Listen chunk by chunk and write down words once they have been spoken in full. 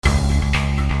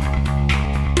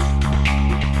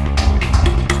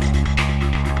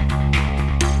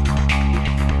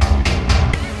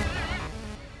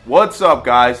What's up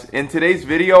guys? In today's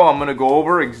video I'm going to go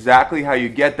over exactly how you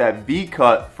get that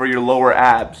V-cut for your lower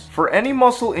abs. For any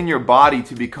muscle in your body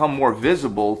to become more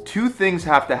visible, two things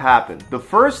have to happen. The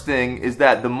first thing is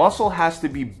that the muscle has to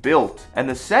be built, and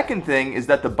the second thing is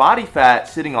that the body fat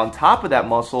sitting on top of that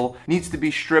muscle needs to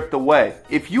be stripped away.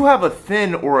 If you have a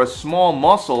thin or a small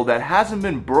muscle that hasn't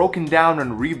been broken down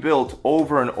and rebuilt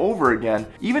over and over again,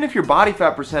 even if your body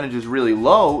fat percentage is really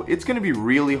low, it's going to be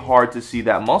really hard to see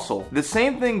that muscle. The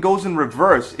same thing goes in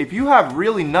reverse. If you have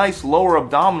really nice lower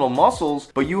abdominal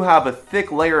muscles, but you have a thick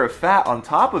layer of fat on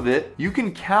top of it, you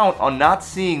can count on not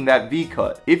seeing that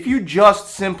V-cut. If you just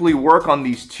simply work on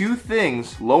these two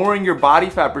things, lowering your body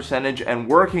fat percentage and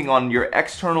working on your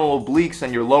external obliques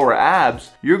and your lower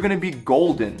abs, you're going to be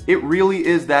golden. It really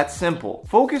is that simple.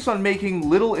 Focus on making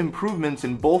little improvements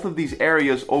in both of these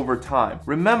areas over time.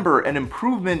 Remember, an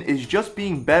improvement is just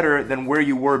being better than where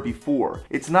you were before.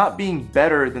 It's not being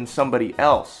better than somebody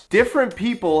else. Different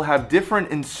people have different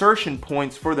insertion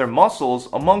points for their muscles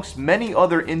amongst many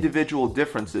other individual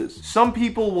differences. Some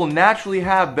people will naturally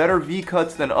have better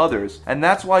V-cuts than others, and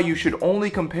that's why you should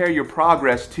only compare your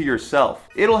progress to yourself.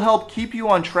 It'll help keep you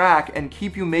on track and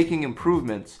keep you making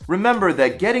improvements. Remember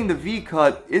that getting the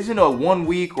V-cut isn't a 1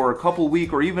 week or a couple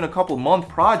week or even a couple month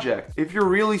project. If you're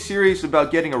really serious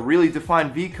about getting a really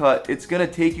defined V-cut, it's gonna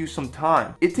take you some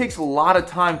time. It takes a lot of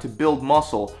time to build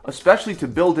muscle, especially to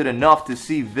build it enough to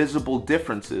see visible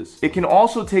differences. It can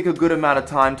also take a good amount of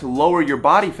time to lower your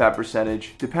body fat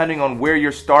percentage depending on where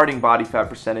your starting body fat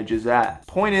percentage is at.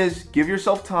 Point is, give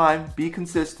yourself time, be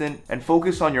consistent, and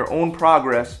focus on your own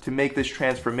progress to make this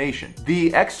transformation.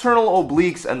 The external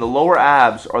obliques and the lower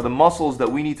abs are the muscles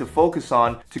that we need to focus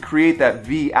on to create that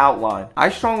V outline. I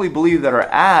strongly believe that our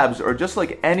abs are just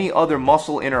like any other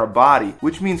muscle in our body,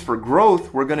 which means for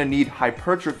growth, we're gonna need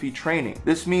hypertrophy training.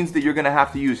 This means that you're gonna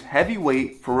have to use heavy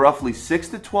weight for roughly 6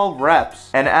 to 12 reps,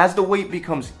 and as the weight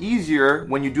becomes easier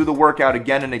when you do the workout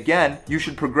again and again, you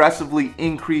should progressively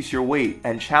increase your weight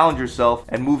and challenge yourself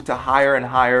and move to higher and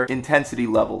higher intensity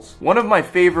levels. One of my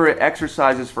favorite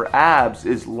exercises for abs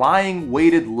is lying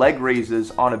weighted leg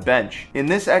raises on a bench. In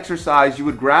this exercise, you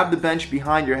would grab the bench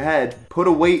behind your head, put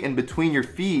a weight in between your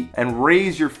feet, and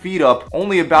raise your feet up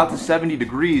only about to 70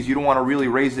 degrees. You don't want to really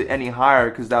raise it any higher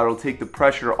because that'll take the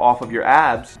pressure off of your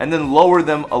abs, and then lower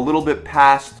them a little bit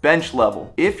past bench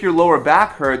level. If your lower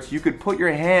back hurts, you could put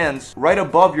your hands right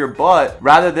above your butt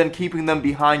rather than keeping them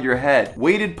behind your head.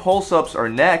 Weighted pull-ups are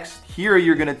next. Here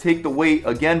you're going to take the weight,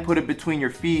 again put it between your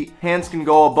feet, hands can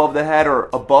go above the head or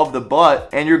above the butt,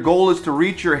 and your goal is to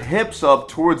reach your hips up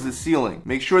towards the ceiling.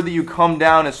 Make sure that you come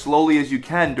down as slowly as you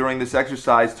can during this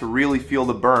exercise to really feel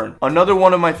the burn. Another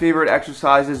one of my favorite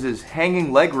exercises is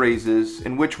hanging leg raises,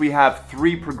 in which we have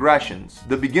 3 progressions.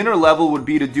 The beginner level would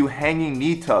be to do hanging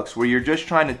knee tucks, where you're just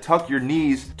trying to tuck your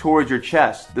knees towards your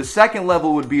chest. The second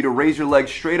level would be to raise your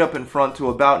legs straight up in front to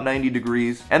about 90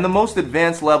 degrees, and the most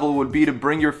advanced level would be to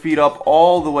bring your feet up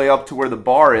all the way up to where the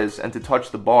bar is and to touch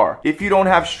the bar. If you don't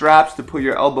have straps to put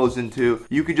your elbows into,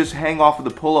 you could just hang off of the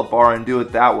pull-up bar and do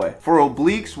it that way. For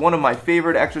obliques, one of my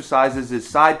favorite exercises is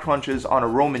side crunches on a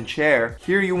Roman chair.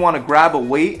 Here you want to grab a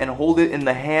weight and hold it in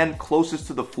the hand closest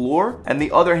to the floor, and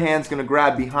the other hand's going to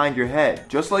grab behind your head.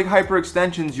 Just like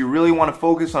hyperextensions, you really want to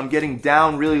focus on getting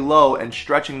down really low and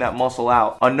stretching that muscle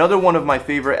out. Another one of my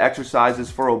favorite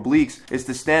exercises for obliques is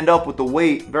to stand up with the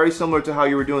weight, very similar to how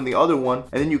you were doing the other one,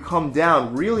 and then you come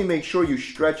down. Really make sure you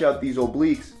stretch out these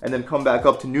obliques and then come back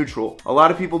up to neutral. A lot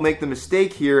of people make the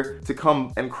mistake here to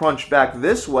come and crunch back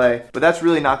this way, but that's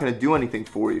really not going to do anything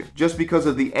for you, just because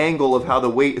of the angle of how the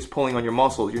weight is pulling on your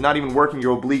muscles. You're not even working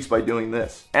your obliques by doing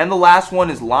this. And the last one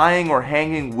is lying or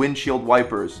hanging windshield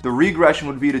wipers. The regression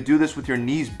would be to do this with your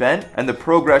knees bent, and the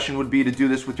progression would be to do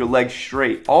this with your legs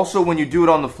straight. Also, when you do it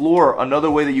on the floor, another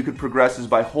way that you could progress is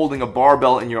by holding a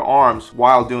barbell in your arms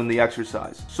while doing the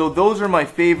exercise. So those are my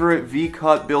favorite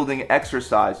V-cut building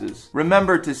exercises.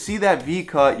 Remember, to see that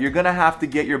V-cut, you're gonna have to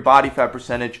get your body fat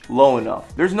percentage low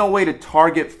enough. There's no way to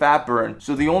target fat burn,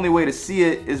 so the only way to see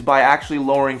it is by actually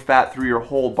lowering fat through your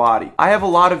whole body. I have a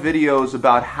lot of videos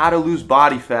about how to lose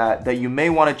body fat that you may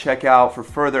want to check out for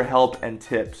further help and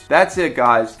tips. That's it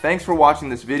guys. Thanks for watching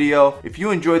this video. If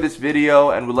you enjoyed this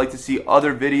video and would like to see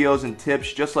other videos and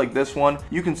tips just like this one,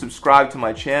 you can subscribe to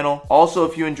my channel. Also,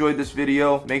 if you enjoyed this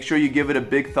video, make sure you give it a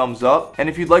big thumbs up. And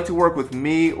if you'd like to work with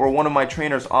me or one of my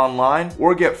trainers online,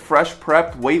 or get fresh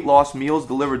prepped weight loss meals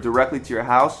delivered directly to your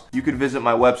house, you could visit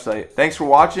my website. Thanks for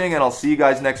watching, and I'll see you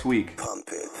guys next week. Pump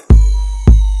it.